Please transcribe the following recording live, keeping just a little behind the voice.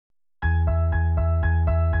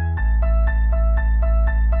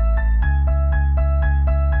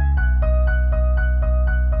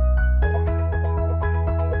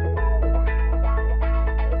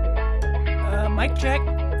Mic check.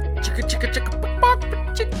 Chicka chicka chicka bop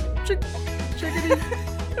chickadee.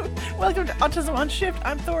 Welcome to Autism on Shift.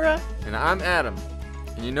 I'm Thora. And I'm Adam.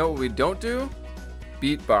 And you know what we don't do?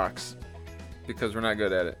 Beatbox. Because we're not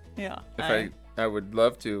good at it. Yeah. I would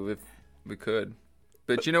love to if we could.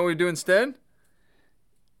 But you know what we do instead?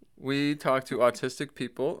 We talk to autistic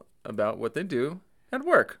people about what they do at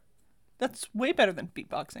work. That's way better than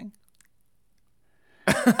beatboxing.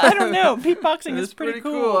 I don't know. Beatboxing is pretty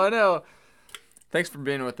cool. I know. Thanks for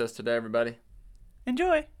being with us today, everybody.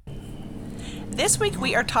 Enjoy. This week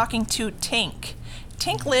we are talking to Tink.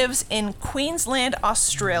 Tink lives in Queensland,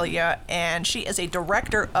 Australia, and she is a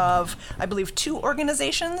director of, I believe, 2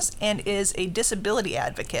 organizations and is a disability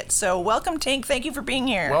advocate. So welcome, Tink. Thank you for being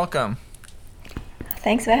here. Welcome.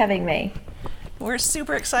 Thanks for having me. We're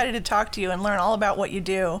super excited to talk to you and learn all about what you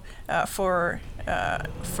do for the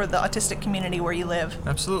autistic community where you live.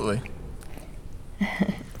 Absolutely.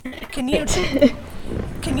 Can you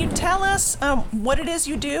tell us what it is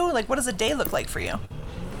you do? Like, what does a day look like for you?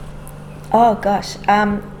 Oh gosh,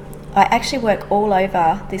 I actually work all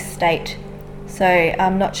over this state, so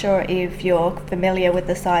I'm not sure if you're familiar with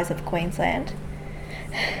the size of Queensland.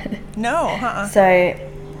 No, So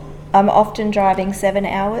I'm often driving 7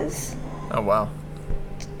 hours. Oh, wow.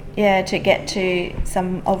 Yeah, to get to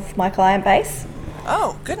some of my client base.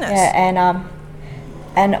 Oh, goodness. Yeah,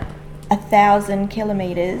 and 1,000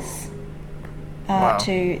 kilometers Wow.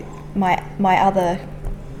 to my other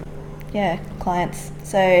clients.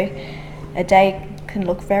 So a day can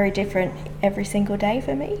look very different every single day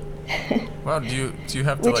for me. Wow, do you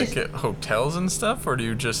have to Which is- get hotels and stuff, or do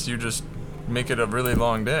you just make it a really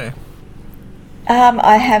long day?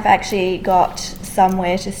 I have actually got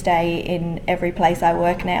somewhere to stay in every place I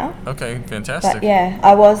work now. Okay, fantastic. But yeah,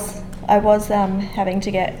 I was having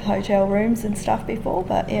to get hotel rooms and stuff before,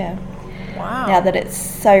 but yeah. Wow. Now that it's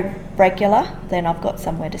so regular, then I've got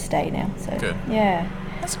somewhere to stay now. So Good. yeah.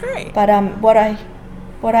 That's great. But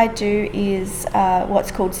what I do is what's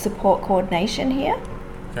called support coordination here.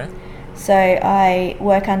 Okay. So I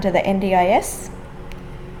work under the NDIS,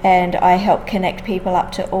 and I help connect people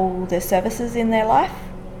up to all the services in their life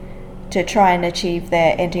to try and achieve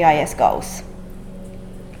their NDIS goals.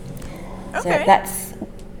 Okay. So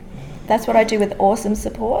that's what I do with Awesome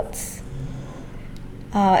Supports.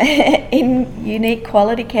 In Unique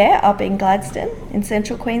Quality Care up in Gladstone in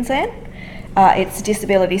central Queensland, it's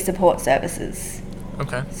disability support services.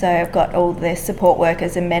 Okay. So I've got all the support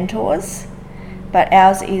workers and mentors, but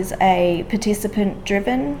ours is a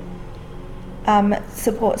participant-driven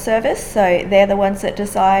support service. So they're the ones that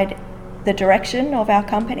decide the direction of our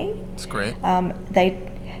company. That's great.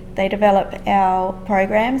 They develop our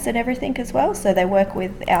programs and everything as well. So they work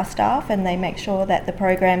with our staff and they make sure that the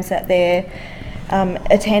programs that they're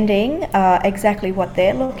attending are exactly what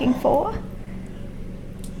they're looking for.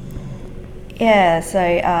 Yeah, so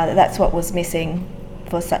that's what was missing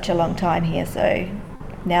for such a long time here. So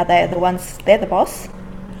now they're the boss.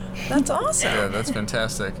 That's awesome. Yeah, that's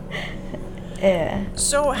fantastic. Yeah.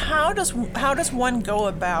 So how does one go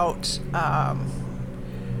about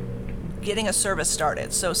getting a service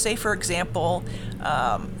started? So say, for example,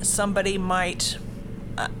 somebody might,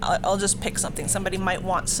 I'll just pick something. Somebody might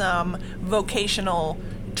want some vocational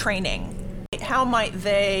training. How might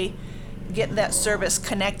they get that service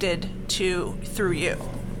connected through you?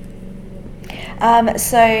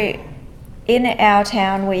 So in our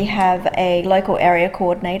town we have a local area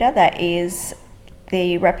coordinator that is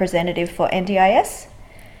the representative for NDIS.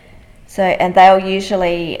 So, and they'll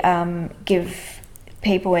usually give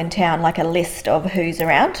people in town like a list of who's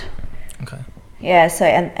around. Okay. Yeah, so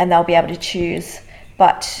and they'll be able to choose,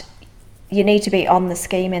 but you need to be on the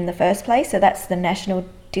scheme in the first place. So that's the National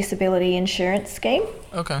Disability Insurance Scheme.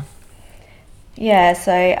 Okay. Yeah,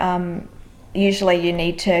 so usually you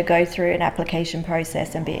need to go through an application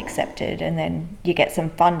process and be accepted, and then you get some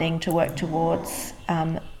funding to work towards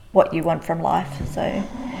what you want from life. So,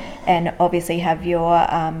 and obviously have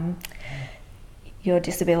your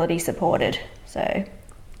disability supported. So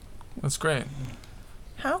That's great.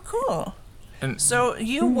 How cool. And So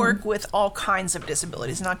you work with all kinds of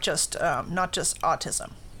disabilities, not just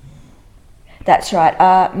autism. that's right.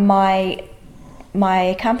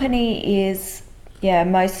 My company is,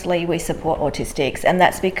 mostly we support autistics, and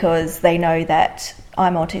that's because they know that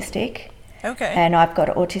I'm autistic. Okay. And I've got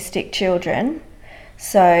autistic children,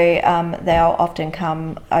 so they'll often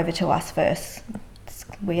come over to us first.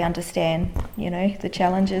 We understand, the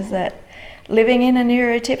challenges that living in a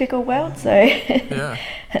neurotypical world, so yeah.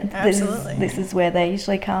 Absolutely. this is where they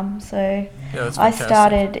usually come. So That's I fantastic.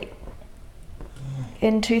 started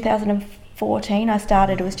in 2014.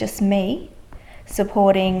 It was just me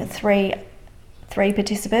supporting 3 3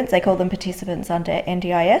 participants. They call them participants under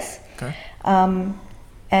NDIS. Okay.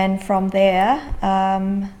 And from there,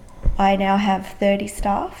 I now have 30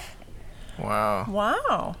 staff. Wow.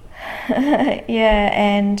 Wow. Yeah,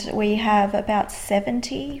 and we have about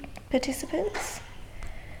 70 participants.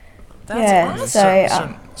 That's Yeah, awesome.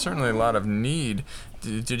 so Certainly a lot of need.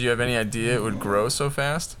 Did you have any idea it would grow so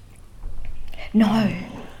fast? no,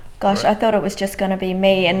 gosh, Right. I thought it was just going to be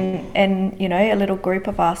me and you know, a little group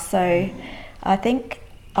of us. So I think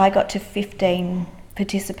I got to 15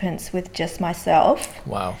 participants with just myself,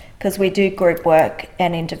 Wow. because we do group work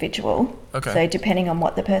and individual. Okay. So depending on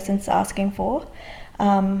what the person's asking for.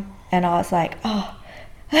 And I was like, oh,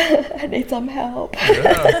 I need some help.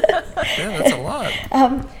 Yeah. Yeah, that's a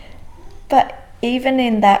lot. But even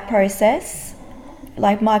in that process,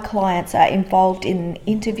 like my clients are involved in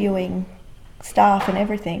interviewing staff and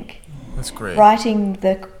everything, That's great. writing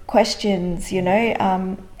the questions, you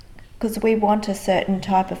know, because we want a certain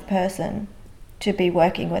type of person to be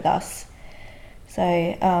working with us. So,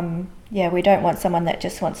 yeah, we don't want someone that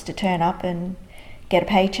just wants to turn up and get a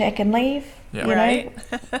paycheck and leave. Yeah. You know?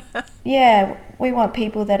 Right. Yeah, we want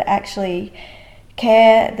people that actually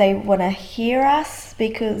care. They want to hear us,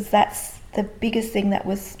 because that's the biggest thing that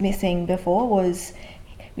was missing before was,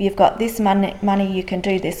 you've got this money, you can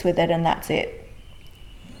do this with it, and that's it.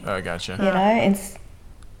 I gotcha. You know, and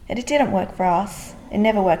it didn't work for us. It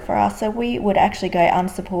never worked for us. So we would actually go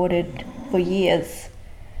unsupported for years.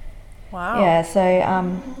 Wow. Yeah, so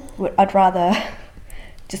I'd rather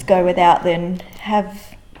just go without than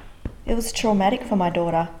have. It was traumatic for my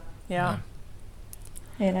daughter, Yeah.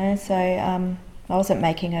 you know. So I wasn't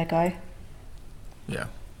making her go. Yeah.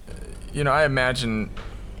 You know, I imagine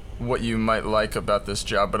what you might like about this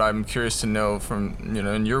job, but I'm curious to know from, you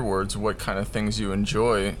know, in your words, what kind of things you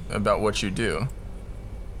enjoy about what you do.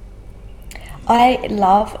 I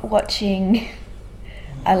love watching.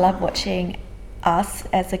 I love watching us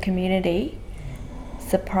as a community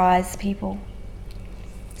surprise people.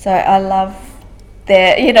 So I love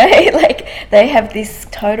their, you know, like they have this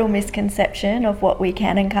total misconception of what we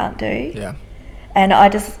can and can't do. Yeah. And I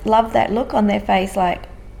just love that look on their face, like,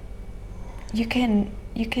 you can,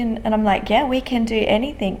 and I'm like, yeah, we can do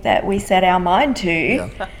anything that we set our mind to,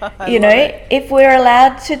 Yeah. you know, if we're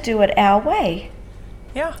allowed to do it our way.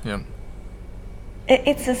 Yeah. Yeah.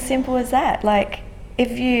 It's as simple as that. Like,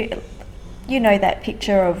 if you know that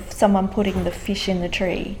picture of someone putting the fish in the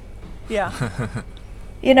tree, Yeah.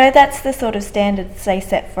 you know, that's the sort of standards they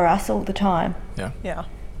set for us all the time. Yeah. Yeah.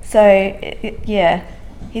 So, yeah,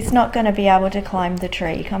 he's not going to be able to climb the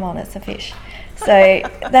tree. Come on, it's a fish. So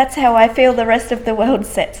that's how I feel the rest of the world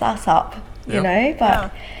sets us up, you Yep. know.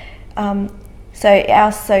 But so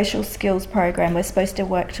our social skills program, we're supposed to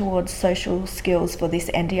work towards social skills for this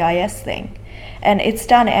NDIS thing, and it's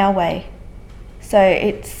done our way. So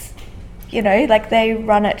it's, you know, like they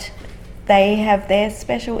run it, they have their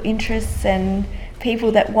special interests and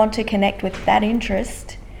people that want to connect with that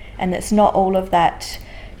interest, and it's not all of that.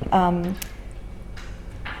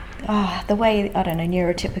 The way, I don't know,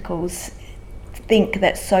 neurotypicals think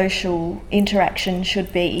that social interaction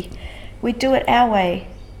should be. We do it our way,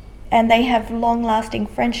 and they have long-lasting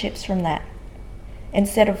friendships from that,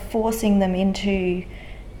 instead of forcing them into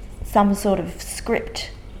some sort of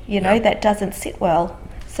script, you know, Yeah. that doesn't sit well.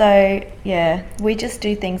 So yeah, we just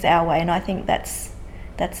do things our way, and I think that's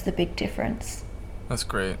the big difference. That's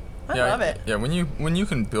great. I yeah, love it. Yeah, when you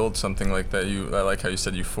can build something like that, I like how you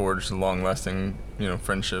said you forged long-lasting, you know,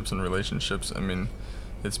 friendships and relationships. I mean,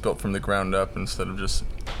 it's built from the ground up instead of just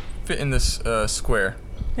fit in this square.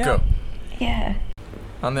 Yeah. Go. Yeah.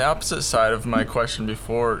 On the opposite side of my question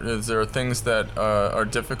before, is there things that are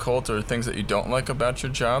difficult or things that you don't like about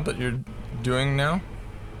your job that you're doing now?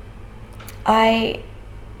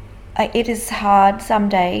 It is hard some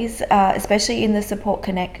days, especially in the support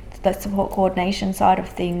coordination side of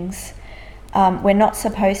things. We're not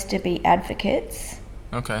supposed to be advocates.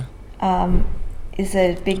 Okay. Is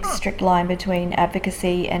a big strict line between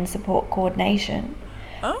advocacy and support coordination.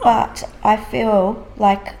 Oh. But I feel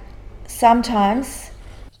like sometimes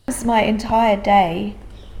my entire day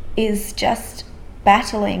is just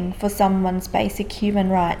battling for someone's basic human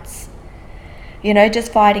rights. You know,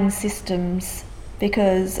 just fighting systems,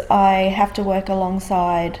 because I have to work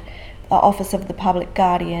alongside the Office of the Public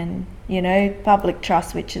Guardian, you know, public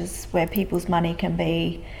trust, which is where people's money can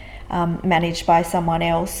be managed by someone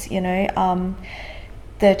else, you know,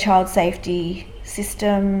 the child safety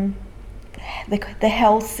system, the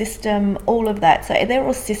health system, all of that. So they're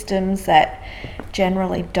all systems that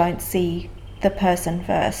generally don't see the person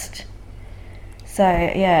first. So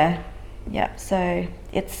yeah, so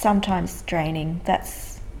it's sometimes draining.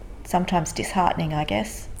 That's sometimes disheartening, I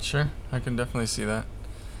guess. Sure, I can definitely see that.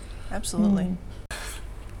 Absolutely.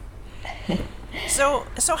 So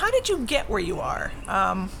how did you get where you are?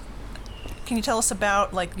 Can you tell us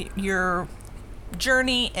about like your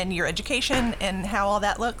journey and your education and how all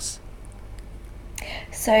that looks?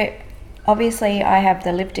 So obviously I have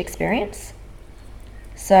the lived experience.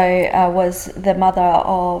 So I was the mother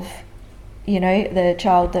of, the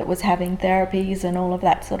child that was having therapies and all of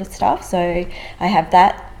that sort of stuff. So I have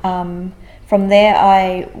that. From there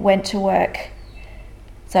I went to work.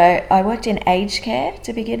 So I worked in aged care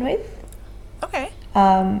to begin with. Okay.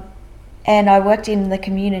 And I worked in the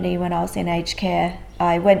community when I was in aged care.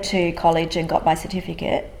 I went to college and got my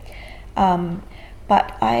certificate.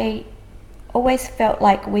 But I always felt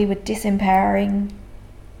like we were disempowering,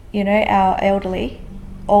 our elderly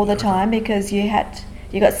all the time, because you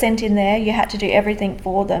got sent in there, you had to do everything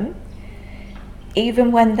for them,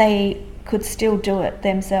 even when they could still do it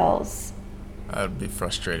themselves. That would be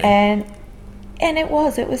frustrating. And it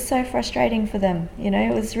was so frustrating for them.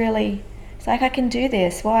 It was really, it's like, I can do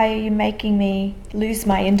this. Why are you making me lose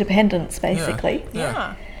my independence, basically?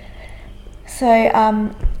 Yeah. So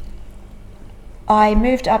I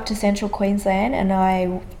moved up to Central Queensland and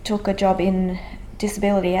I took a job in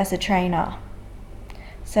disability as a trainer.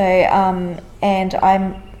 So, and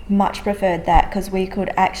I much preferred that because we could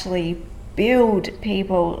actually build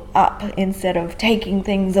people up instead of taking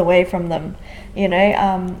things away from them,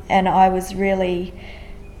 and I was really,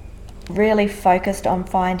 really focused on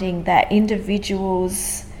finding that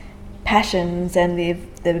individuals' passions and the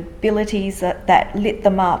abilities that lit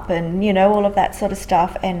them up, and all of that sort of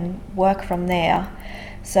stuff, and work from there.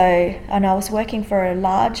 So, and I was working for a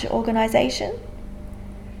large organisation,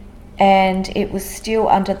 and it was still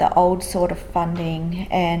under the old sort of funding,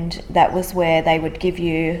 and that was where they would give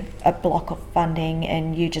you a block of funding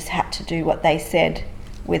and you just had to do what they said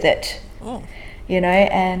with it. Oh.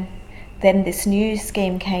 And then this new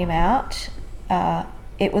scheme came out.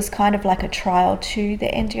 It was kind of like a trial to the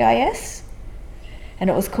NDIS, and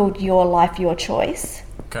it was called Your Life, Your Choice.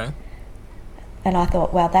 Okay. And I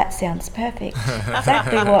thought, wow, that sounds perfect.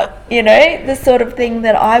 Exactly what, the sort of thing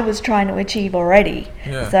that I was trying to achieve already.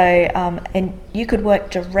 Yeah. So, and you could work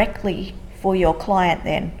directly for your client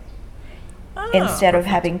then, instead of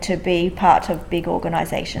having to be part of big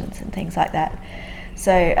organisations and things like that.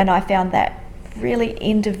 So, and I found that really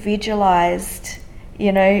individualised,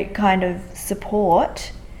 kind of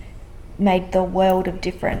support made the world of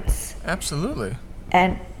difference. Absolutely.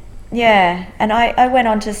 And yeah, and I went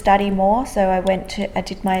on to study more. So I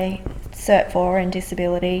did my Cert 4 in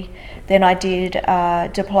disability. Then I did a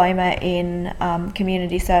diploma in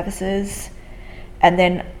community services, and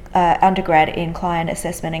then undergrad in client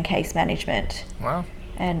assessment and case management. Wow.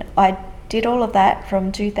 And I did all of that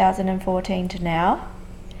from 2014 to now,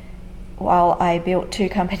 while I built 2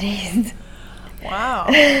 companies. Wow.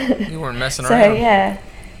 You weren't messing So around. yeah.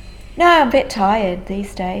 No, I'm a bit tired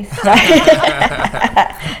these days.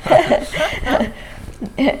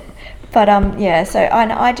 But yeah, so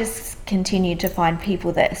I just continued to find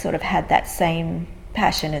people that sort of had that same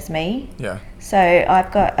passion as me. Yeah. So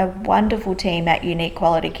I've got a wonderful team at Unique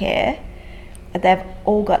Quality Care. They've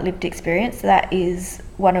all got lived experience. That is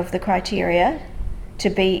one of the criteria to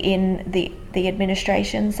be in the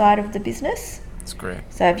administration side of the business. That's great.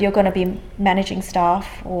 So if you're going to be managing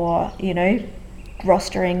staff or,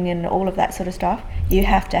 rostering and all of that sort of stuff, you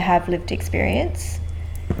have to have lived experience,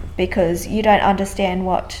 because you don't understand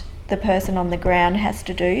what the person on the ground has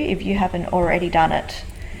to do if you haven't already done it.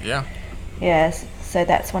 Yeah. Yes, so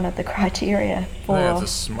that's one of the criteria for Yeah, that's the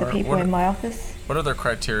smart. people in my office. What other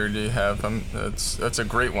criteria do you have? That's a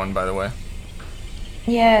great one, by the way.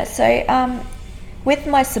 Yeah, so with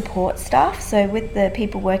my support staff, so with the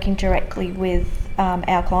people working directly with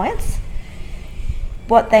our clients,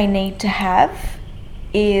 what they need to have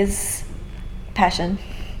is passion.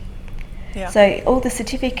 Yeah. So all the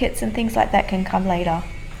certificates and things like that can come later,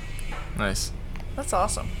 Nice. That's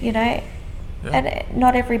awesome. Yeah. and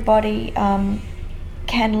not everybody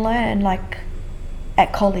can learn like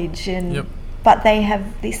at college, and Yep. but they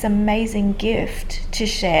have this amazing gift to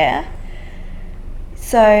share.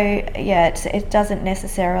 So yeah, it doesn't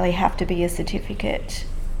necessarily have to be a certificate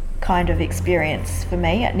kind of experience for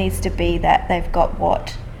me. It needs to be that they've got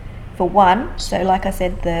what, for one, so like I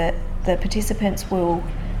said, the participants will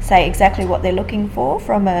say exactly what they're looking for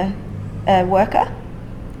from a worker.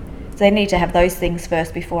 So they need to have those things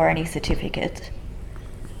first before any certificate.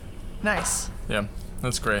 Nice. Yeah.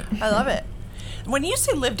 That's great. I love it. When you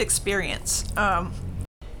say lived experience,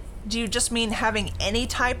 do you just mean having any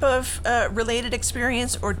type of related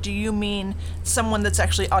experience, or do you mean someone that's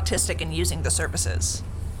actually autistic and using the services?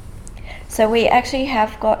 So we actually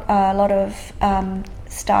have got a lot of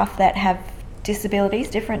staff that have disabilities,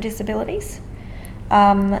 different disabilities,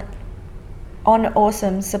 on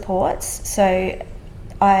Awesome supports. So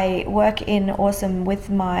I work in Awesome with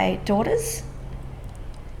my daughters,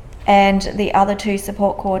 and the other two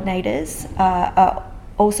support coordinators are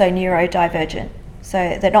also neurodivergent.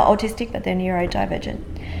 So they're not autistic, but they're neurodivergent.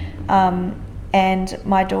 And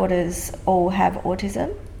my daughters all have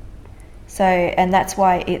autism. So, and that's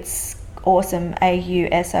why it's Awesome,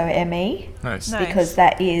 AUSOME. Nice. Because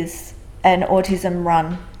that is an autism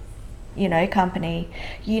run, company.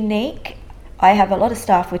 Unique, I have a lot of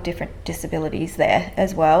staff with different disabilities there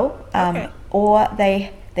as well. Okay. Or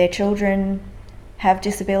their children have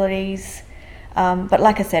disabilities. But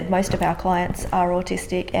like I said, most of our clients are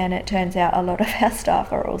autistic, and it turns out a lot of our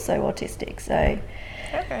staff are also autistic. So,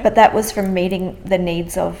 Okay. but that was from meeting the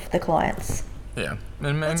needs of the clients. Yeah,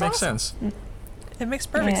 it makes awesome. sense. It makes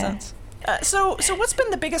perfect Yeah. sense. So what's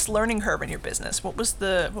been the biggest learning curve in your business? What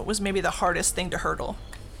was maybe the hardest thing to hurdle?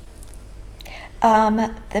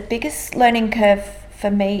 The biggest learning curve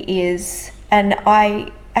for me is, and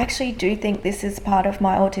I actually do think this is part of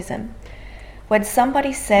my autism, when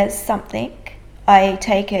somebody says something, I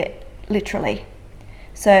take it literally.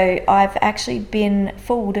 So I've actually been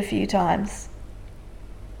fooled a few times.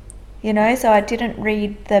 So I didn't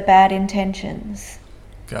read the bad intentions.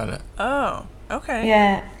 Got it. Oh, okay.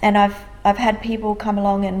 Yeah, and I've had people come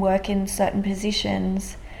along and work in certain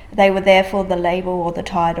positions. They were there for the label or the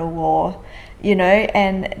title, or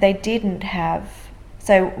and they didn't have.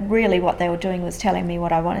 So really, what they were doing was telling me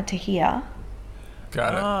what I wanted to hear.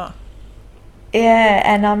 Got it. Ah, Yeah,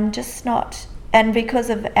 and I'm just not. And because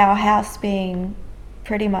of our house being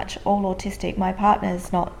pretty much all autistic, my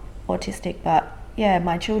partner's not autistic, but yeah,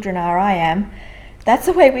 my children are. I am. That's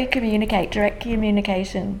the way we communicate, direct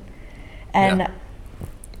communication. And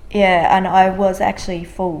yeah, and I was actually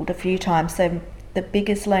fooled a few times. So the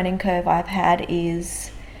biggest learning curve I've had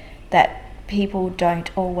is that people don't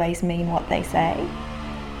always mean what they say.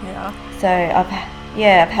 yeah. So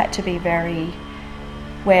I've had to be very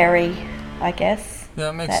wary, I guess. Yeah,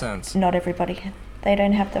 it makes that sense. Not everybody, they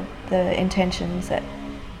don't have the intentions that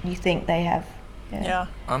you think they have. Yeah.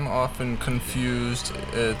 I'm often confused.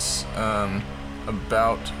 It's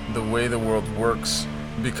about the way the world works,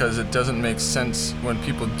 because it doesn't make sense when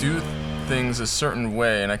people do things a certain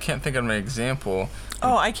way, and I can't think of an example.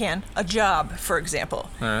 Oh, I can. A job, for example.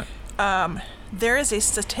 All right. There is a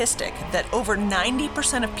statistic that over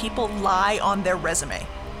 90% of people lie on their resume.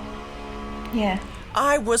 Yeah.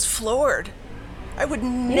 I was floored. I would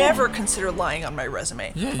never consider lying on my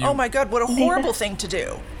resume. Yeah, Oh my God, what a horrible thing to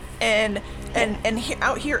do. And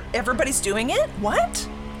out here, everybody's doing it? What?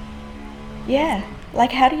 Yeah.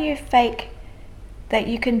 Like, how do you fake that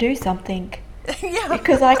you can do something? Yeah.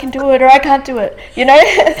 Because I can do it or I can't do it,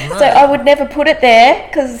 So I would never put it there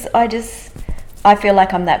because I feel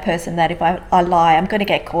like I'm that person that if I lie, I'm going to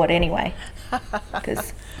get caught anyway.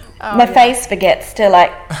 Because my face forgets to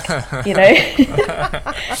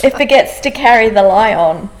it forgets to carry the lie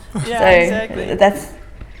on. Yeah, So exactly.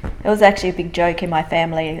 it was actually a big joke in my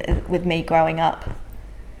family with me growing up.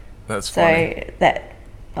 That's So funny. that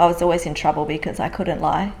I was always in trouble because I couldn't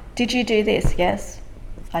lie. Did you do this? Yes,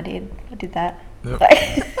 I did. I did that. Yep.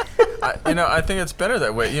 Like, I think it's better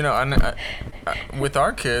that way. With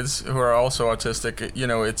our kids who are also autistic,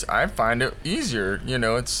 I find it easier.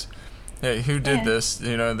 It's, hey, who did this?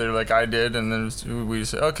 They're like, I did, and then we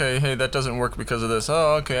say, okay, hey, that doesn't work because of this.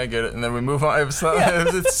 Oh, okay, I get it, and then we move on.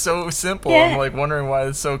 It's so simple. Yeah. I'm like wondering why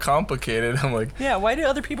it's so complicated. I'm like, Yeah, why do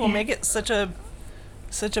other people make it such a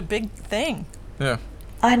big thing? yeah,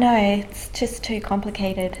 I know, it's just too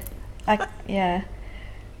complicated. Yeah.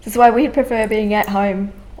 That's why we prefer being at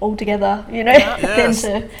home all together, than Yes.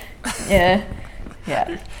 to, yeah.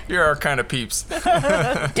 Yeah. you're our kind of peeps.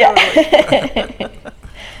 Yeah.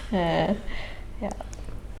 Yeah.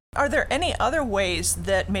 Are there any other ways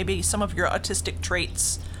that maybe some of your autistic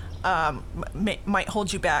traits might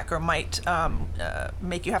hold you back or might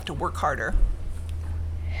make you have to work harder?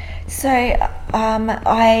 So,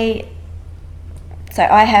 I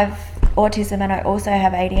have autism and I also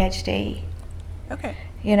have ADHD. Okay.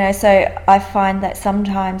 So I find that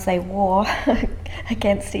sometimes they war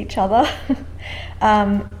against each other.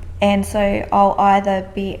 And so I'll either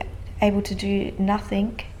be able to do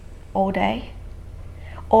nothing all day,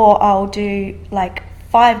 or I'll do like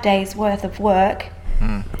 5 days worth of work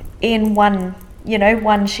in one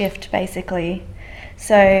shift basically.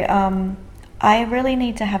 So I really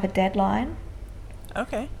need to have a deadline.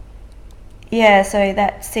 Okay. Yeah, so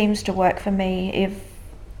that seems to work for me.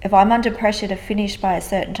 If I'm under pressure to finish by a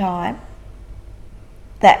certain time,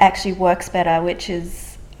 that actually works better, which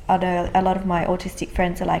is, I know a lot of my autistic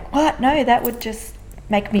friends are like, what? No, that would just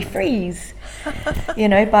make me freeze, you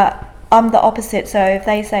know, but I'm the opposite. So if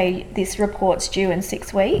they say this report's due in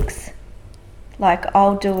 6 weeks, like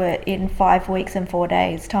I'll do it in 5 weeks and 4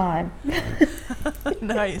 days time.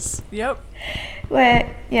 Nice. Yep.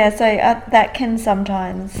 Where, yeah, so that can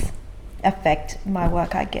sometimes affect my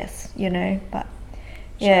work, I guess, you know, but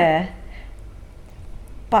yeah.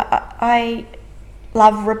 But I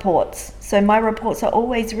love reports, so my reports are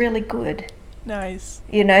always really good. Nice.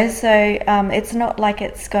 You know, so it's not like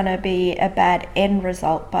it's going to be a bad end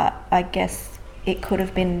result, but I guess it could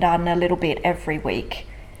have been done a little bit every week.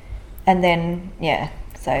 And then, yeah,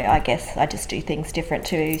 so I guess I just do things different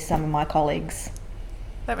to some of my colleagues.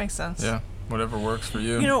 That makes sense. Yeah, whatever works for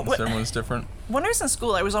you. You know, what, everyone's different. When I was in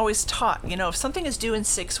school, I was always taught, you know, if something is due in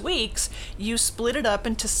 6 weeks, you split it up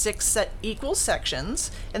into 6 equal sections,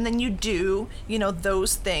 and then you do, you know,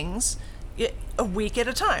 those things a week at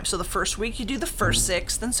a time. So the first week you do the first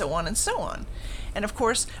 6, and so on and so on. And of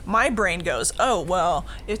course, my brain goes, oh, well,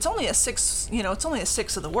 it's only a 6, you know, it's only a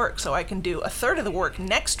 6 of the work, so I can do a third of the work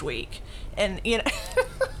next week. And, you know,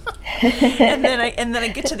 and then I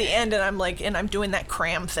get to the end and I'm like, and I'm doing that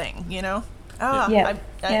cram thing, you know? Yeah.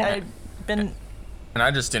 I've been... And I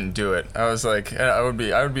just didn't do it. I was like, I would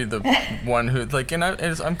be the one who like, and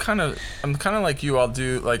I'm kind of like you. I'll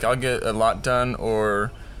get a lot done,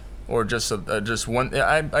 or just one.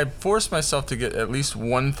 I force myself to get at least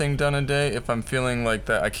one thing done a day if I'm feeling like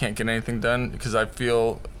that I can't get anything done, because I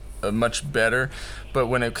feel much better. But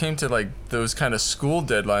when it came to like those kind of school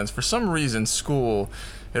deadlines, for some reason,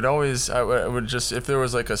 it always, I would just, if there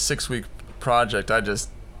was like a 6-week project, I just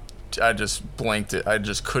blanked it. I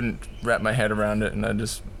just couldn't wrap my head around it, and I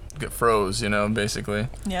just froze, you know, basically.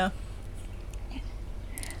 Yeah.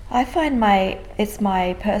 I find it's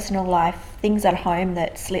my personal life, things at home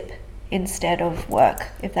that slip instead of work,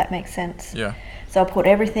 if that makes sense. Yeah. So I'll put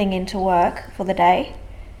everything into work for the day.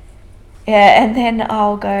 Yeah, and then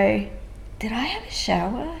I'll go, did I have a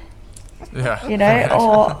shower? Yeah. You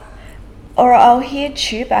know, or I'll hear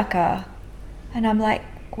Chewbacca, and I'm like,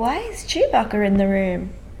 why is Chewbacca in the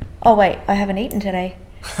room? Oh wait, I haven't eaten today.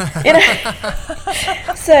 You know,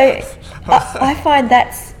 so I find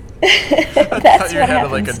that's that's what had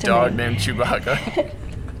happens like a to dog me. named Chewbacca.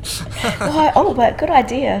 But good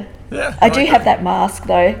idea. Yeah. I do have that mask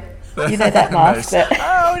though. You know that mask. Nice. But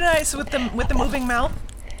Oh, nice. With the moving mouth.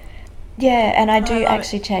 yeah, and I do love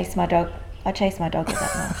actually chase my dog. I chase my dog with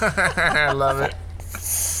that mask. I love it.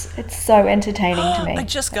 It's so entertaining to me. I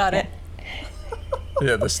just got it.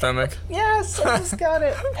 Yeah, the stomach. Yes, I just got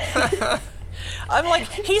it. I'm like,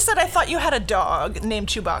 he said, I thought you had a dog named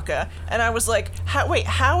Chewbacca. And I was like,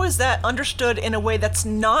 how is that understood in a way that's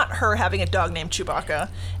not her having a dog named Chewbacca?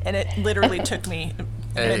 And it literally took me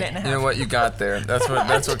a minute and a half. You know what? You got there. That's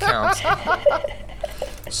what counts.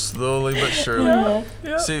 Slowly but surely.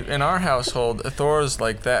 Yeah. See, in our household, Thor's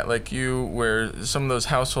like that, like you, where some of those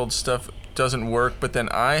household stuff doesn't work, but then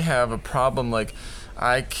I have a problem, like,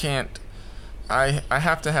 I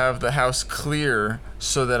have to have the house clear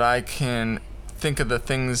so that I can think of the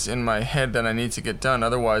things in my head that I need to get done.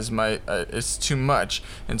 Otherwise, it's too much.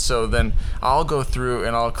 And so then I'll go through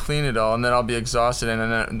and I'll clean it all, and then I'll be exhausted,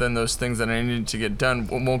 and then those things that I need to get done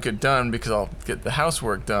won't get done because I'll get the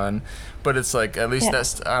housework done. But it's like, at least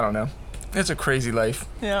that's, I don't know. It's a crazy life.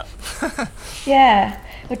 Yeah. Yeah.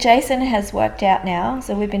 Well, Jason has worked out now,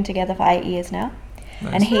 so we've been together for 8 years now.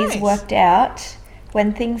 Nice. And he's Nice. worked out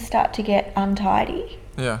when things start to get untidy,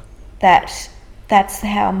 Yeah. that's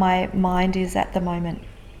how my mind is at the moment.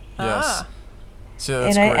 Yes. Ah. See,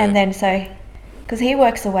 that's You know, great. and then so, because he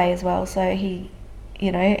works away as well, so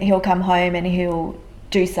he'll come home and he'll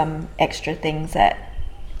do some extra things that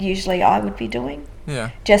usually I would be doing,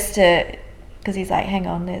 Yeah. just to, because he's like, hang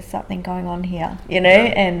on, there's something going on here, you know,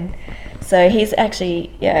 Yeah. and so he's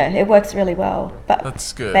actually, it works really well. But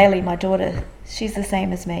That's good. Bailey, my daughter, she's the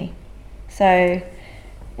same as me. So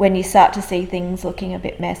when you start to see things looking a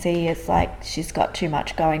bit messy, it's like she's got too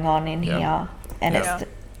much going on in Yeah. here, and Yeah.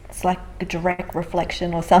 it's like a direct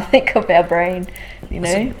reflection or something of our brain, you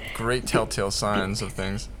know. Those are great telltale signs of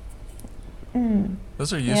things.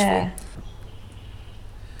 Those are useful. Yeah.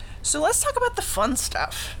 So let's talk about the fun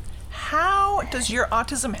stuff. How does your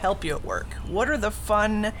autism help you at work? What are the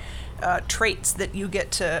fun traits that you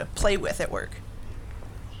get to play with at work?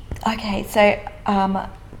 Okay, so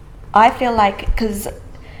I feel like, because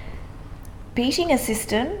beating a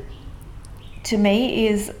system to me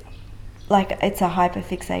is like, it's a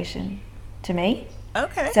hyperfixation to me.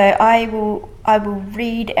 Okay. So I will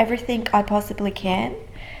read everything I possibly can.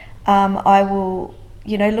 I will,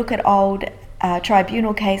 look at old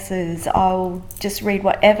tribunal cases. I'll just read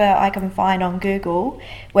whatever I can find on Google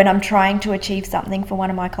when I'm trying to achieve something for one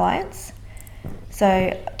of my clients.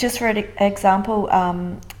 So just for an example,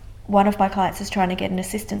 one of my clients is trying to get an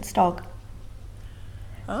assistance dog.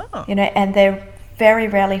 Oh. You know, and they're very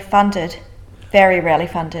rarely funded. Very rarely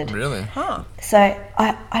funded. Really? Huh. So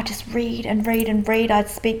I just read and read and read. I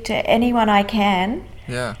speak to anyone I can,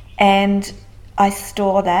 Yeah. and I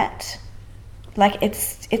store that. Like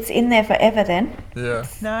it's in there forever then. Yeah.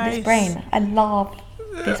 Nice. This brain. I love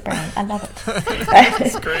this brain. I love it.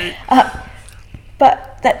 That's great.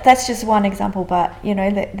 But that's just one example. But you know,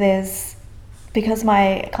 there's, because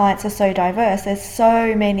my clients are so diverse, there's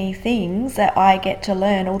so many things that I get to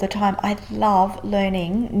learn all the time. I love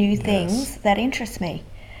learning new things that interest me.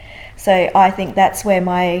 So I think that's where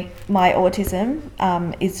my autism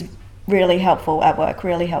is really helpful at work,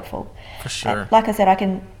 really helpful. For sure. Like I said, I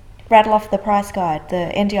can rattle off the price guide,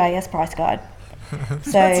 the NDIS price guide.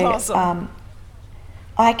 So That's awesome.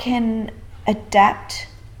 I can adapt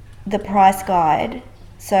the price guide.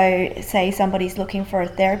 So say somebody's looking for a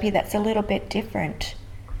therapy that's a little bit different.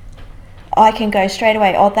 I can go straight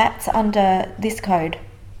away, oh, that's under this code.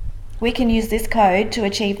 We can use this code to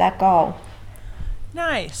achieve that goal.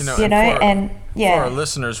 Nice. You know, and yeah. For our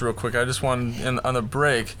listeners, real quick, I just wanted, on the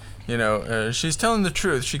break, you know, she's telling the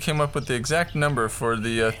truth. She came up with the exact number for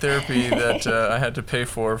the therapy that I had to pay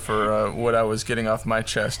for what I was getting off my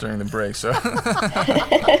chest during the break. So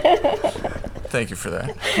thank you for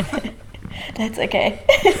that. That's okay.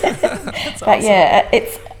 That's But awesome. yeah,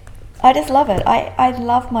 I just love it. I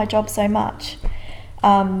love my job so much.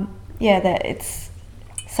 That it's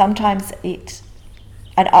sometimes it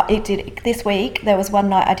did this week. There was one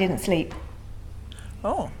night I didn't sleep.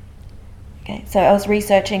 Oh. Okay, so I was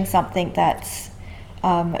researching something that's,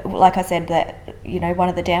 like I said, that you know, one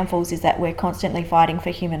of the downfalls is that we're constantly fighting for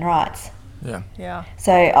human rights. Yeah. Yeah.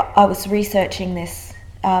 So I was researching this.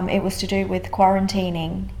 It was to do with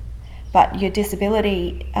quarantining, but your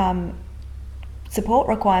disability support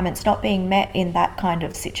requirements not being met in that kind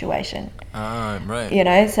of situation. Right. You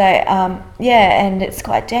know, so and it's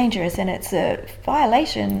quite dangerous, and it's a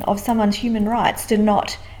violation of someone's human rights to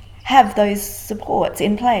not have those supports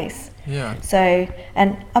in place. Yeah. So,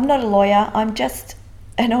 and I'm not a lawyer, I'm just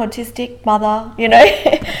an autistic mother, you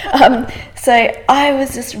know. So I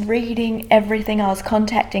was just reading everything. I was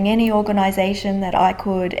contacting any organisation that I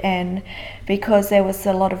could, and because there was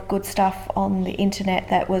a lot of good stuff on the internet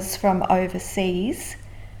that was from overseas,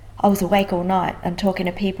 I was awake all night and talking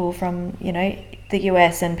to people from, you know, the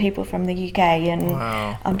US and people from the UK, and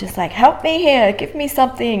Wow. I'm just like, help me here, give me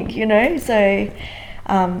something, you know. So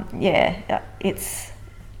it's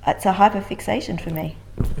a hyperfixation for me.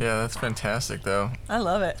 Yeah, that's fantastic, though. I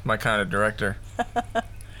love it. My kind of director.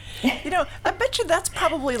 You know, I bet you that's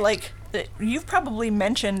probably like, you've probably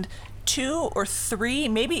mentioned 2 or 3,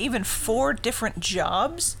 maybe even 4 different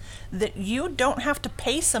jobs that you don't have to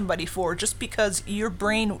pay somebody for just because your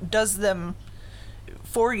brain does them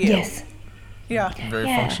for you. Yes. Yeah. Very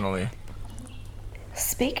Yeah. functionally.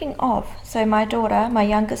 Speaking of, so my daughter, my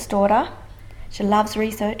youngest daughter, she loves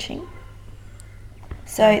researching.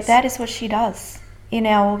 So Nice. that is what she does in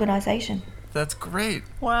our organisation. That's great.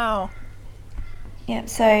 Wow. Yeah,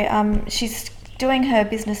 so she's doing her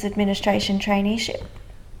business administration traineeship.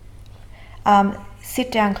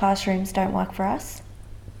 Sit-down classrooms don't work for us.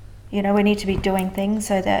 You know, we need to be doing things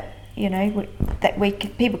so that, you know,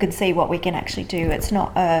 people can see what we can actually do. It's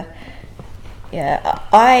not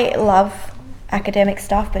I love academic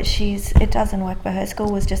stuff, but it doesn't work for her.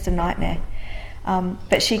 School was just a nightmare.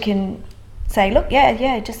 But she can say, look,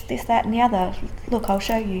 just this, that, and the other. Look, I'll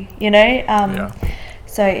show you, you know.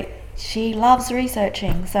 So she loves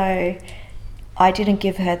researching. So I didn't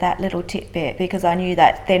give her that little tidbit because I knew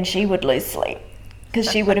that then she would lose sleep, because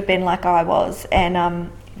she would have been like I was. And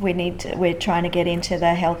we're trying to get into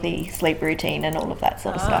the healthy sleep routine and all of that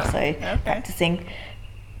sort of stuff. So okay. practicing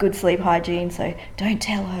good sleep hygiene. So don't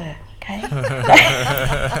tell her, okay?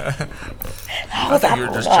 I think you're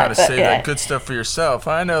just trying to say that good stuff for yourself.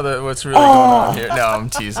 I know that what's really going on here. No, I'm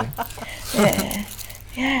teasing.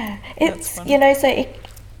 Yeah. That's It's, funny. you know, so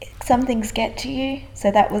some things get to you. So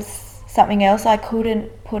that was something else. I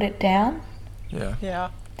couldn't put it down. Yeah. Yeah.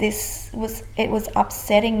 It was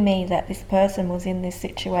upsetting me that this person was in this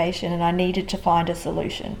situation, and I needed to find a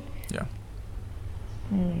solution. Yeah.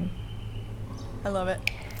 I love it.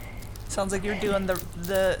 Sounds like you're doing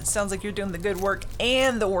sounds like you're doing the good work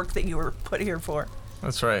and the work that you were put here for.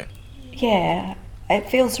 That's right. Yeah, it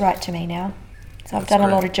feels right to me now. So I've That's done a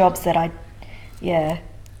great. lot of jobs that I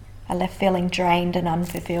are left feeling drained and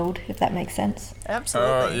unfulfilled, if that makes sense.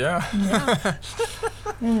 Absolutely. Yeah.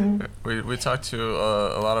 We talked to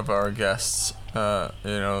a lot of our guests,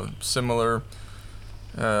 similar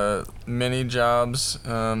mini jobs.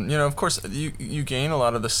 Of course, you gain a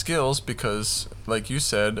lot of the skills because, like you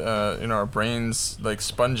said, our brains like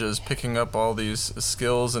sponges, picking up all these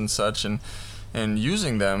skills and such, and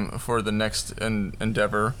using them for the next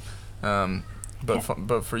endeavor.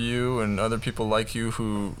 But for you and other people like you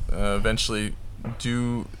who eventually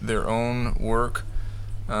do their own work,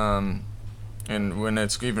 and when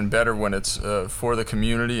it's even better when it's for the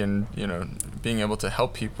community and being able to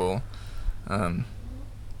help people.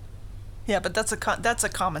 Yeah, but that's a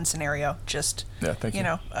common scenario. Just thank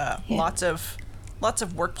you. Lots of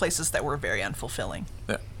workplaces that were very unfulfilling.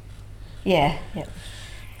 Yeah.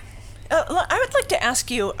 I would like to ask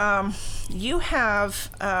you. You have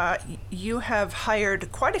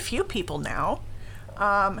hired quite a few people now.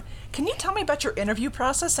 Can you tell me about your interview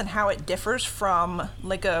process and how it differs from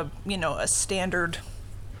like a standard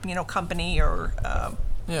company or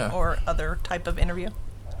other type of interview?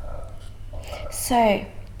 So,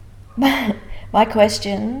 my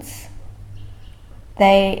questions,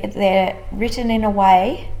 they're written in a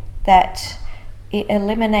way that it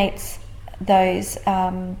eliminates those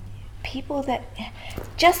people that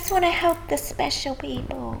just want to help the special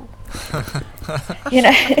people.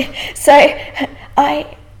 So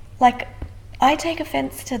I take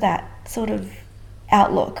offense to that sort of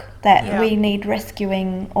outlook that we need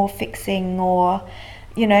rescuing or fixing or,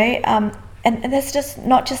 and that's just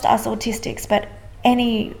not just us autistics, but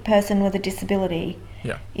any person with a disability.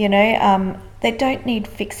 They don't need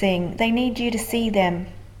fixing. They need you to see them.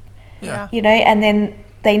 And then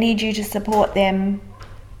they need you to support them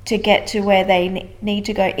to get to where they need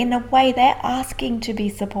to go in a way they're asking to be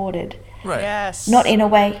supported. Right. Yes. Not in a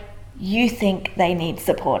way you think they need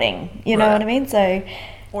supporting. You know what I mean? So,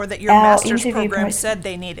 or that your master's program said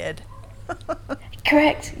they needed.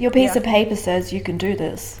 Correct. Your piece of paper says you can do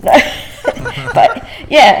this. But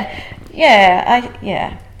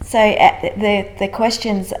So the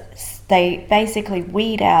questions, they basically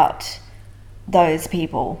weed out those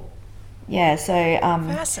people. Yeah. So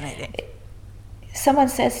Fascinating. Someone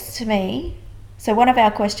says to me, so one of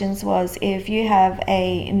our questions was, if you have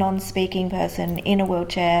a non-speaking person in a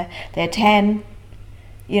wheelchair, they're 10,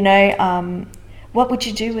 what would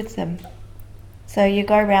you do with them? So you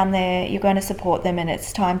go around there, you're going to support them, and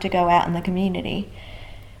it's time to go out in the community.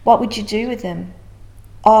 What would you do with them?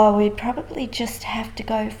 Oh, we'd probably just have to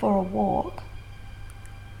go for a walk.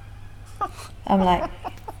 I'm like,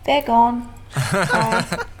 they're gone.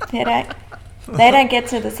 They don't get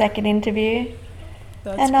to the second interview.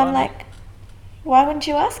 That's and funny. I'm like, why wouldn't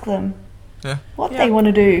you ask them what they want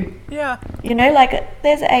to do? Yeah.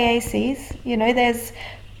 There's AACs,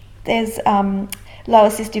 there's low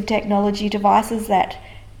assistive technology devices that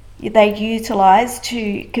they utilize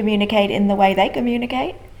to communicate in the way they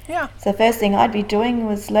communicate. Yeah. So the first thing I'd be doing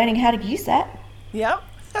was learning how to use that. Yeah.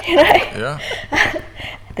 Yeah.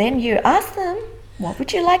 Then you ask them, what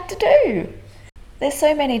would you like to do? There's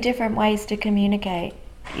so many different ways to communicate.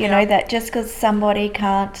 That just because somebody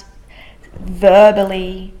can't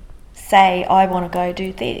verbally say, I want to go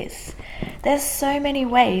do this, there's so many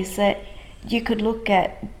ways that you could look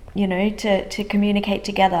at, to communicate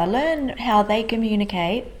together. Learn how they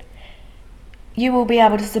communicate. You will be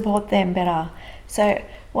able to support them better. So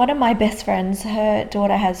one of my best friends, her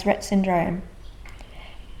daughter has Rett syndrome,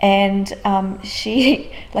 and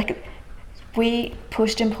she, we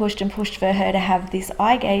pushed and pushed and pushed for her to have this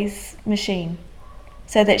eye gaze machine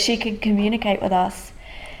so that she could communicate with us,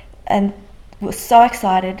 and was so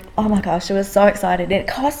excited. Oh my gosh, she was so excited. It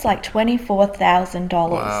costs like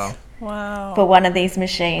 $24,000 Wow. for one of these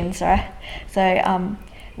machines, right? So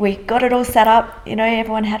we got it all set up,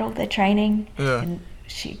 everyone had all their training. Yeah. And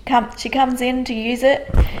she comes in to use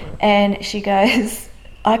it, and she goes,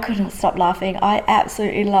 I couldn't stop laughing. I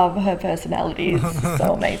absolutely love her personality. It's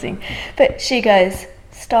so amazing. But she goes,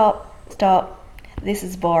 stop, this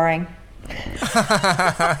is boring.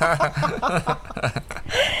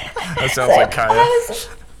 That sounds like Kaya.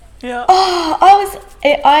 Yeah.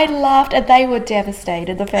 I laughed, and they were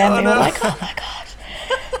devastated. The family were like, oh my gosh.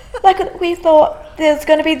 We thought there's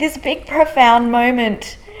going to be this big profound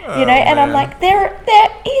moment, and man. I'm like, there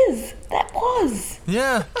was.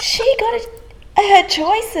 Yeah. She got her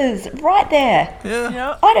choices right there.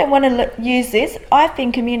 Yeah. I don't want to use this. I've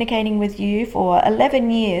been communicating with you for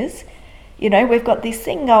 11 years. We've got this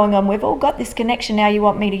thing going on. We've all got this connection. Now you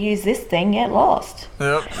want me to use this thing? Get lost.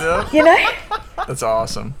 Yep. You know? That's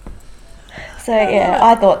awesome. So yeah,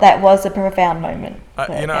 I thought that was a profound moment. But,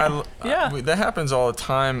 that happens all the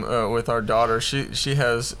time with our daughter. She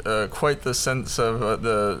has quite the sense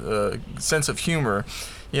of humor,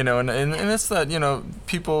 and it's that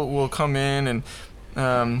people will come in and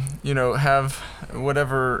have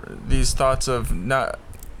whatever these thoughts of not.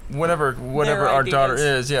 Whatever our daughter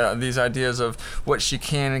is, these ideas of what she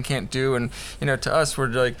can and can't do, and to us we're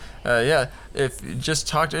like, if you just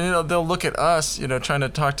talk to, they'll look at us, trying to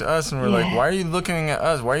talk to us, and we're like, why are you looking at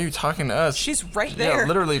us? Why are you talking to us? She's right there. Yeah,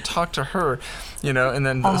 literally talk to her, and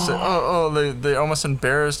then they'll say, they're almost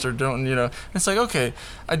embarrassed or don't, It's like, okay,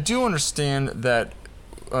 I do understand that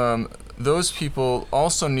those people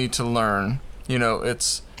also need to learn,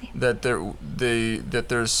 it's that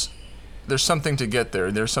there's something to get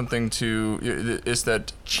there. There's something it's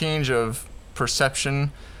that change of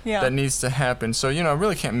perception that needs to happen. So, I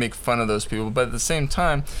really can't make fun of those people. But at the same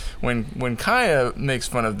time, when Kaya makes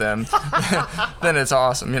fun of them, then it's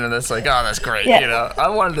awesome. That's like, oh, that's great. Yeah. I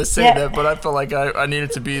wanted to say that, but I felt like I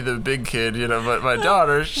needed to be the big kid, but my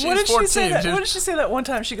daughter, she's 14. What did she say that one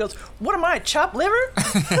time? She goes, what am I, chopped liver?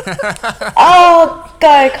 Oh,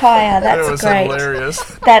 go Kaya. That's it was great. Hilarious.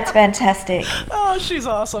 That's fantastic. Oh, she's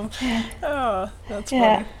awesome. Oh, that's funny.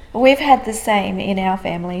 Yeah. We've had the same in our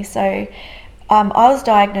family. So I was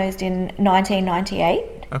diagnosed in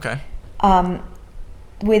 1998 Okay.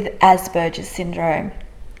 with Asperger's syndrome.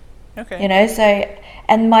 Okay. So,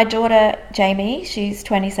 and my daughter Jamie, she's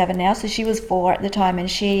 27 now, so she was 4 at the time, and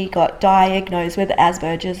she got diagnosed with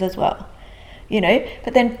Asperger's as well.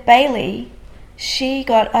 But then Bailey, she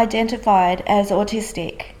got identified as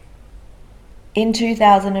autistic in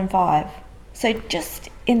 2005. So just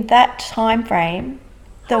in that time frame,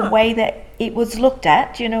 the way that it was looked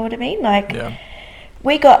at, do you know what I mean?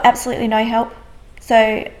 We got absolutely no help.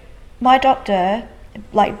 So my doctor,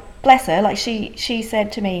 bless her, she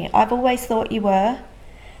said to me, I've always thought you were,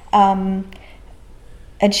 and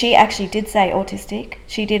she actually did say autistic.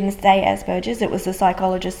 She didn't say Asperger's. It was the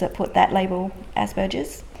psychologist that put that label,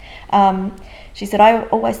 Asperger's. She said, I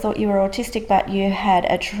always thought you were autistic, but you had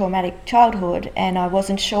a traumatic childhood, and I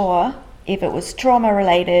wasn't sure if it was trauma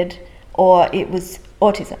related or it was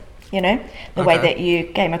autism, the way that you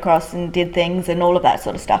came across and did things and all of that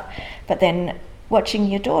sort of stuff. But then watching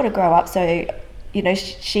your daughter grow up, so,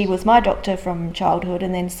 she was my doctor from childhood,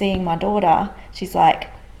 and then seeing my daughter, she's like,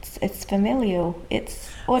 it's familial, it's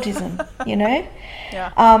autism,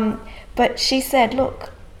 Yeah. But she said,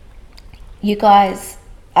 look, you guys,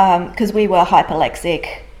 because we were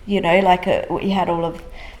hyperlexic, we had all of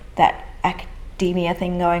that academia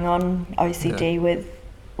thing going on, OCD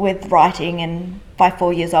with writing, and by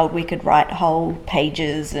 4 years old we could write whole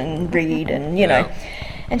pages and read and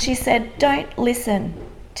and she said, don't listen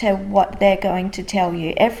to what they're going to tell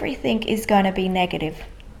you. Everything is going to be negative.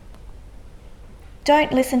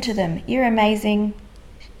 Don't listen to them. You're amazing.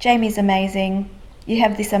 Jamie's amazing. You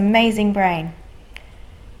have this amazing brain.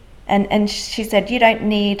 And she said, you don't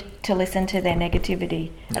need to listen to their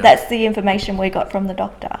negativity. Yeah. That's the information we got from the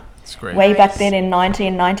doctor. That's great. Way back then in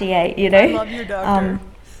 1998, I love your doctor.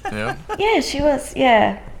 Yeah, she was,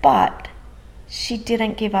 but she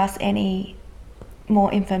didn't give us any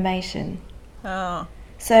more information. Oh.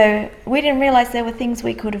 So we didn't realize there were things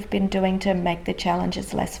we could have been doing to make the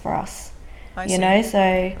challenges less for us. I see.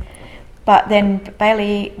 So, but then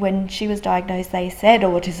Bailey, when she was diagnosed, they said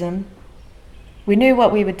autism. We knew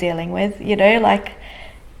what we were dealing with,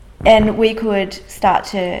 and we could start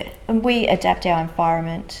to, and we adapt our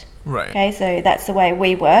environment. Right. Okay, so that's the way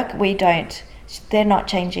we work. They're not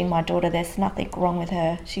changing my daughter. There's nothing wrong with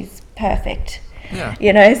her. She's perfect.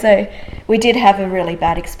 Yeah. So we did have a really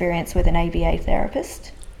bad experience with an ABA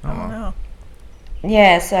therapist. Oh, wow.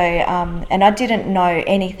 Yeah, so, and I didn't know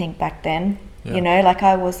anything back then. Yeah.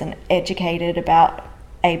 I wasn't educated about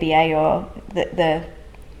ABA or the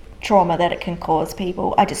trauma that it can cause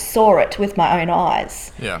people. I just saw it with my own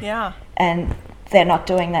eyes. Yeah. Yeah. And they're not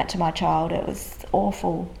doing that to my child. It was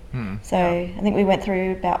awful. So I think we went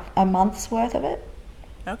through about a month's worth of it.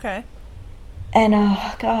 Okay. And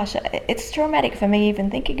oh gosh, it's traumatic for me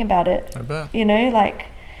even thinking about it. I bet.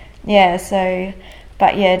 So,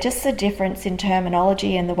 but just the difference in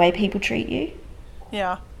terminology and the way people treat you.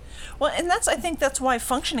 Yeah. Well, and I think that's why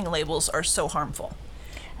functioning labels are so harmful.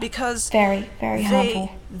 Because very, very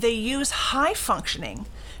harmful. They use high functioning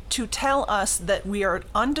to tell us that we are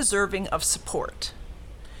undeserving of support.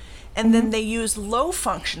 And then they use low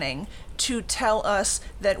functioning to tell us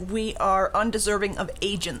that we are undeserving of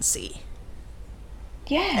agency.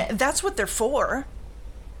 Yeah. That's what they're for.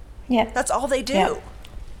 Yeah. That's all they do. Yeah.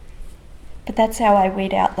 But that's how I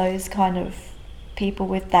weed out those kind of people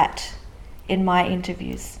with that in my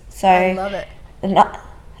interviews. So I love it.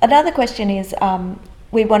 Another question is,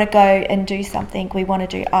 we want to go and do something. We want to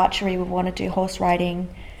do archery. We want to do horse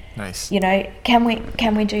riding. Nice. Can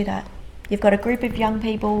we do that? You've got a group of young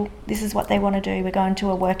people. This is what they want to do. We're going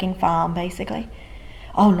to a working farm, basically.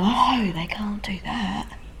 Oh no, they can't do that.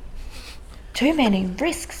 Too many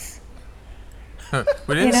risks.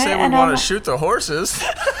 We didn't say we want to shoot the horses.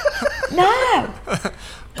 No.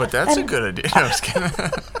 But that's a good idea. No, I'm just kidding.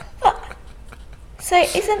 So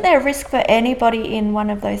isn't there a risk for anybody in one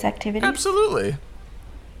of those activities? Absolutely.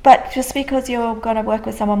 But just because you're going to work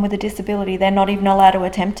with someone with a disability, they're not even allowed to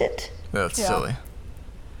attempt it? That's silly.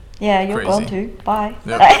 Yeah, you're Crazy. going to. Bye.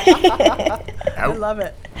 Yep. I love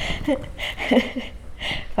it.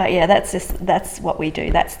 But yeah, that's what we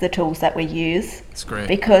do. That's the tools that we use. It's great.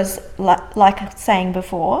 Because like I was saying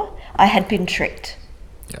before, I had been tricked.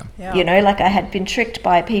 Yeah. Yeah. I had been tricked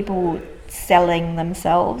by people selling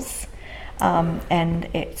themselves, and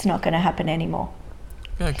it's not going to happen anymore.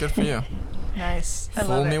 Yeah, good for you. Nice. I Fool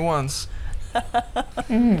love me it. once.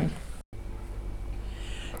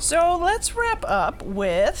 So let's wrap up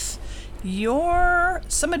with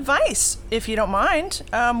some advice, if you don't mind.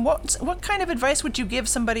 What kind of advice would you give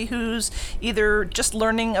somebody who's either just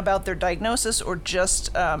learning about their diagnosis or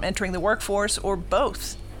just entering the workforce or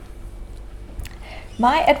both?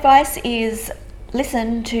 My advice is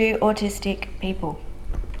listen to autistic people.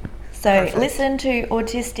 So Perfect. listen to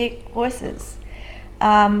autistic voices.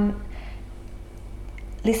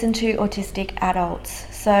 Listen to autistic adults.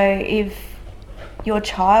 So if your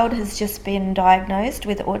child has just been diagnosed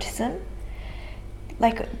with autism,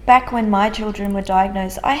 like back when my children were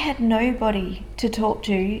diagnosed, I had nobody to talk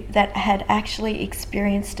to that had actually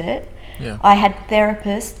experienced it. Yeah. I had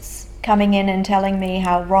therapists coming in and telling me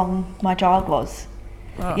how wrong my child was.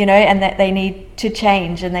 Wow. And that they need to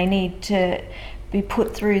change and they need to be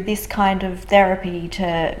put through this kind of therapy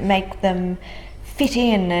to make them fit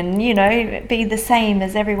in and, be the same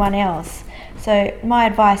as everyone else. So my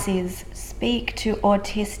advice is speak to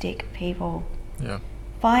autistic people. Yeah.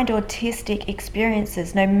 Find autistic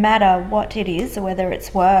experiences, no matter what it is, whether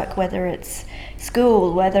it's work, whether it's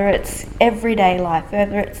school, whether it's everyday life,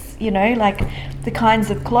 whether it's, like the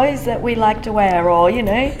kinds of clothes that we like to wear or,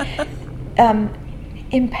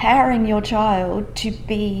 empowering your child to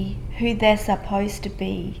be who they're supposed to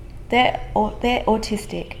be. They're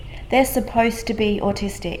autistic. They're supposed to be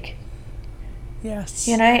autistic. Yes.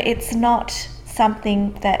 It's not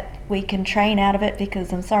something that we can train out of it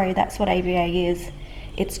because, I'm sorry, that's what ABA is.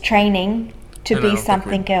 It's training to And I be don't think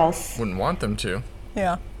something we else. Wouldn't want them to.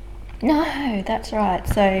 Yeah. No, that's right.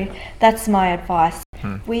 So that's my advice.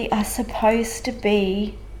 We are supposed to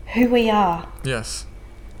be who we are. Yes.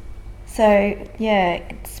 So, yeah,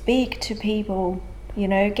 speak to people,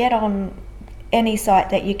 get on any site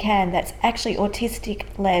that you can that's actually autistic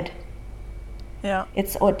led. Yeah.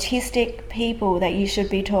 It's autistic people that you should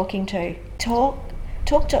be talking to. Talk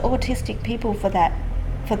to autistic people for that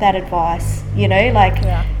advice,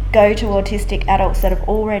 Yeah. Go to autistic adults that have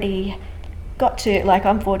already got to, like,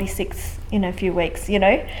 I'm 46 in a few weeks,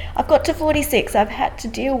 I've got to 46. I've had to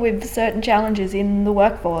deal with certain challenges in the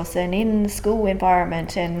workforce and in the school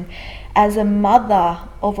environment, and as a mother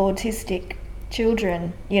of autistic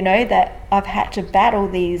children, that I've had to battle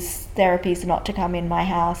these therapies not to come in my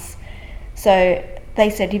house. So they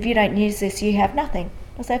said, if you don't use this, you have nothing.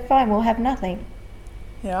 I said, fine, we'll have nothing.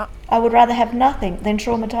 Yeah. I would rather have nothing than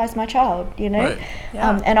traumatize my child, Right.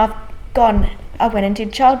 Yeah. And I went and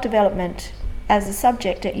did child development as a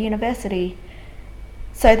subject at university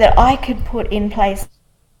so that I could put in place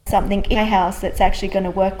something in my house that's actually going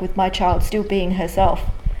to work with my child still being herself,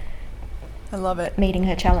 I love it. meeting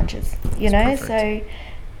her challenges, That's perfect. So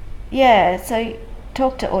yeah, so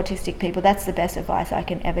talk to autistic people. That's the best advice I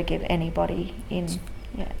can ever give anybody in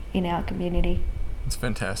our community. It's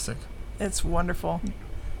fantastic. It's wonderful.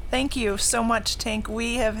 Thank you so much, Tank.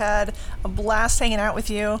 We have had a blast hanging out with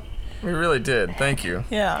you. We really did. Thank you.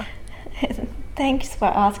 Yeah. Thanks for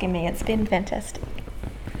asking me. It's been fantastic.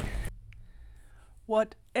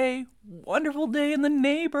 What a wonderful day in the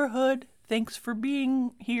neighborhood. Thanks for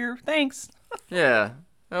being here. Thanks. Yeah,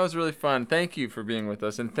 that was really fun. Thank you for being with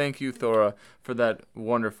us, and thank you, Thora, for that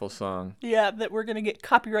wonderful song. Yeah, that we're going to get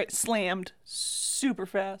copyright slammed super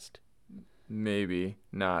fast. Maybe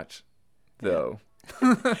not, though.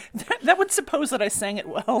 That would suppose that I sang it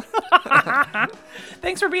well.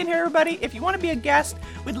 Thanks for being here, everybody. If you want to be a guest,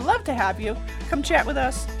 we'd love to have you. Come chat with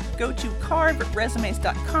us. Go to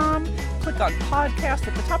carveresumes.com. Click on podcast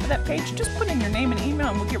at the top of that page. Just put in your name and email,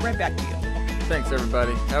 and we'll get right back to you. Thanks,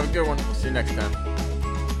 everybody. Have a good one. See you next time.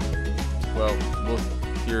 Well,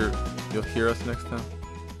 you'll hear us next time.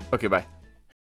 Okay, bye.